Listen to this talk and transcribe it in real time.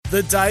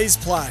The day's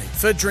play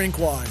for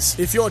Drinkwise.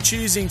 If you're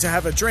choosing to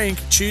have a drink,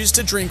 choose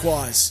to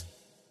Drinkwise.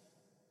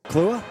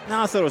 Kluwer?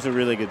 No, I thought it was a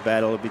really good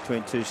battle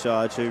between two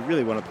sides who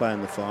really want to play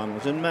in the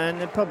finals, and man,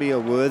 they probably are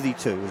worthy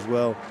to as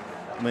well.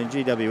 I mean,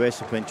 GWS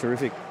have been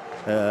terrific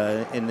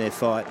in their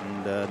fight,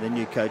 and their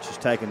new coach has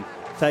taken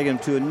them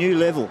to a new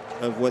level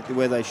of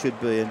where they should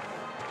be. And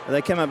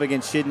they came up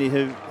against Sydney,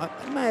 who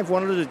may have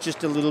wanted it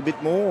just a little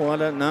bit more. I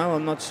don't know.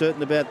 I'm not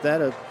certain about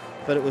that.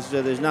 But it was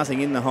there's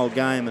nothing in the whole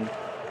game, and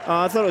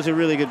I thought it was a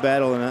really good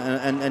battle,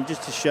 and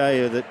just to show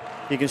you that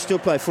you can still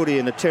play footy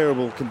in the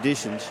terrible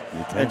conditions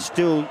and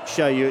still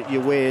show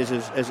your wares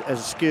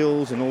as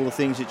skills and all the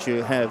things that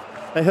you have.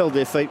 They held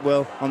their feet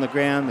well on the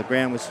ground. The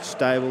ground was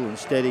stable and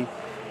steady.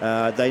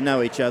 They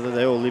know each other.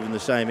 They all live in the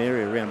same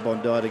area around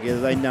Bondi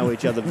together. They know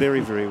each other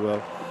very, very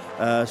well.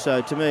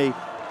 So to me,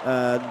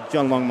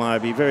 John Longmire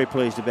would be very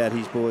pleased about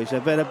his boys.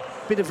 They've had a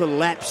bit of a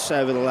lapse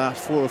over the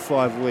last 4 or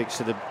 5 weeks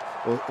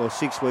or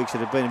 6 weeks that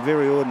have been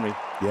very ordinary.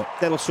 Yep.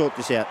 That'll sort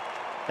this out.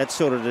 That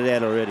sorted it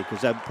out already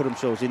because they've put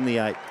themselves in the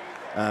 8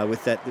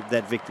 with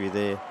that victory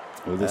there.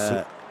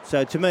 Well,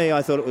 so to me,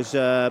 I thought it was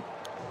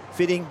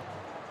fitting.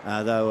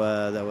 They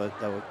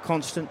were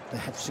constant. They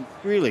had some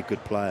really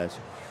good players.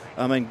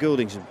 I mean,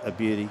 Goulding's a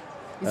beauty.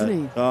 Isn't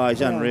he? Oh,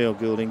 he's unreal,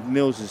 Goulding.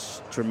 Mills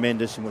is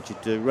tremendous in what you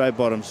do.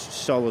 Rowbottom's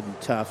solid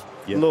and tough.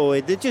 Yep.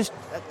 Lloyd,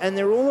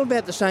 they're all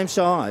about the same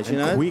size, and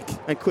you know. Quick.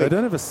 And quick. They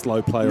don't have a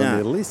slow player on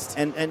their list.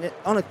 And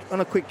on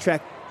a quick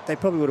track, they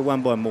probably would have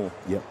won by more.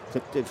 Yep.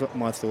 That's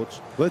my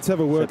thoughts. Let's have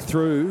a work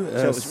through. So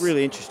it was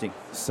really interesting.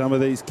 Some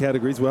of these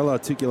categories, well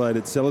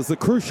articulated, Sellers. The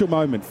crucial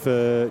moment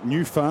for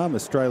New Farm,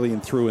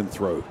 Australian through and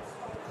through.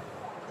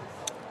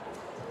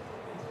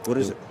 What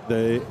is it?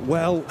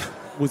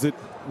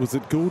 Was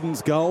it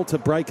Goulding's goal to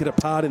break it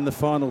apart in the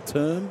final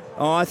term?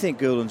 Oh, I think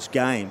Goulding's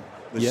game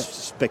was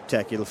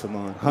spectacular for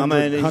mine.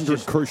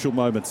 100 crucial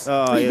moments.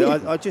 Oh, yeah.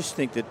 I just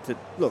think that,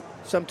 look,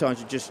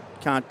 sometimes you just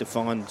can't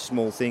define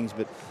small things,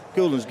 but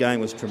Goulding's game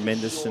was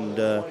tremendous, and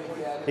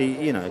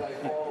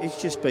he's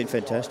just been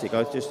fantastic.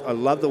 I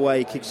love the way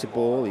he kicks the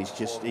ball. He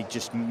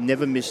just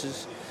never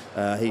misses.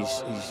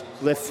 His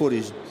left foot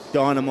is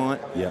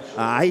dynamite.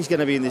 Yeah. He's going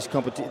to be in this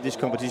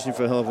competition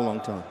for a hell of a long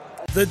time.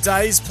 The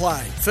day's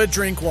play for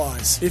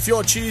Drinkwise. If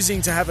you're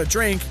choosing to have a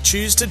drink,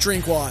 choose to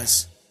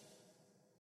Drinkwise.